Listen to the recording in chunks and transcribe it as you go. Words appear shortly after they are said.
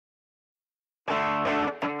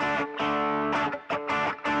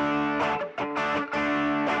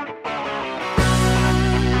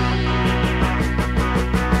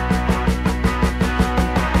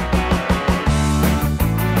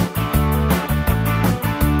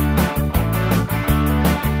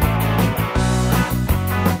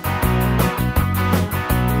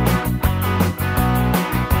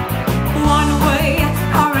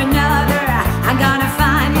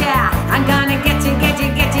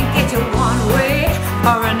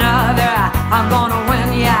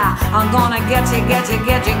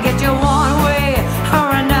get you one way or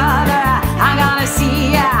another. I gotta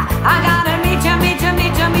see ya, I gotta meet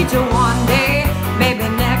you one day. Maybe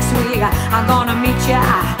next week I'm gonna meet ya,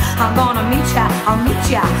 I'll meet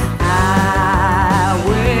ya. I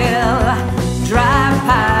will drive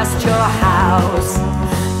past your house,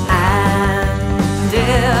 and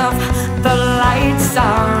if the lights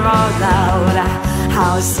are all out,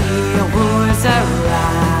 I'll see who's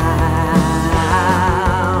around.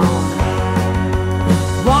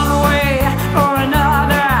 One way or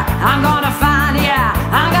another, I'm gonna find ya,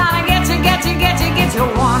 I'm gonna get you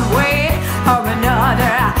one way or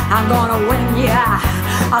another. I'm gonna win ya,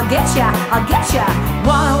 I'll get ya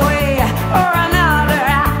one way or another.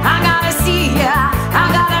 I gotta see ya, I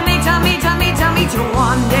gotta meet you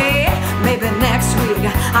one day. Maybe next week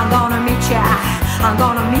I'm gonna meet ya,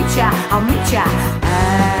 I'll meet ya.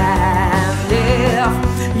 And if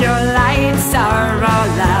your lights are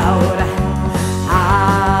all out,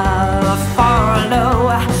 I'll follow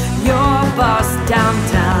your bus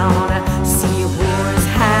downtown, see who's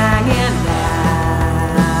hanging out.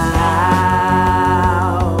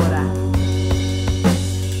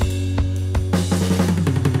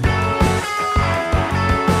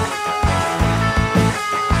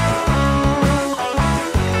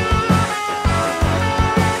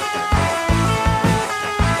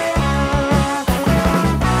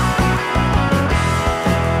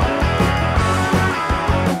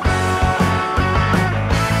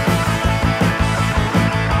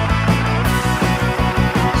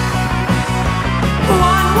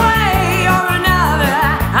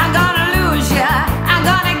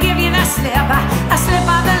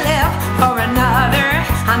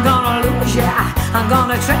 I'm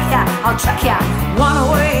gonna trick ya, I'll trick ya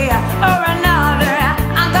one way or another.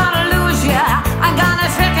 I'm gonna lose ya, I'm gonna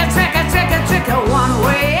trick ya one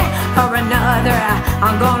way or another.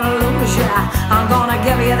 I'm gonna lose ya, I'm gonna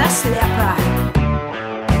give you the slip.